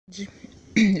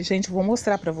Gente, eu vou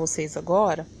mostrar pra vocês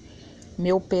agora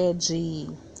meu pé de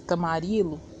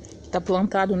tamarilo que tá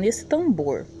plantado nesse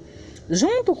tambor.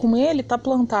 Junto com ele tá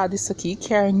plantado isso aqui,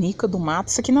 que é a arnica do mato.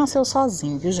 Isso aqui nasceu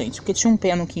sozinho, viu, gente? Porque tinha um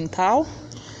pé no quintal.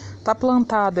 Tá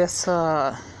plantado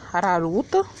essa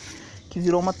araruta, que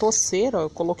virou uma toceira, ó. Eu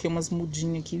coloquei umas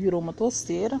mudinhas aqui, virou uma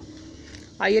toceira.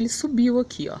 Aí ele subiu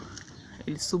aqui, ó.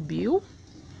 Ele subiu.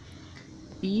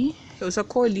 E eu já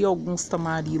colhi alguns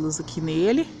tamarilos aqui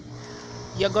nele.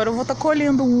 E agora eu vou estar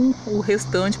colhendo o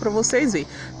restante para vocês verem.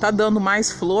 Tá dando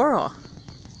mais flor, ó.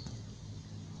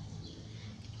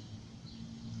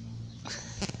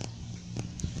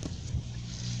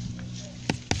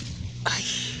 Ai.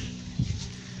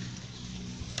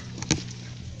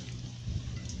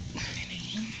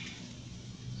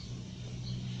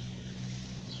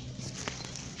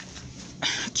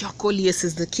 Aqui, ó, colhi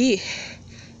esses daqui.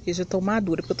 E já estão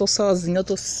maduros, porque eu tô sozinha, eu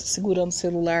tô segurando o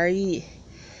celular e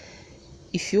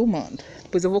filmando.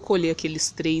 Depois eu vou colher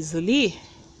aqueles 3 ali.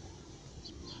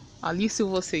 Ali, se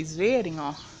vocês verem,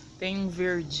 ó, tem um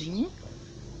verdinho,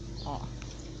 ó.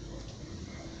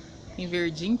 Tem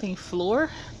verdinho, tem flor.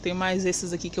 Tem mais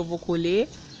esses aqui que eu vou colher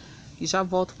e já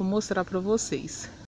volto para mostrar para vocês.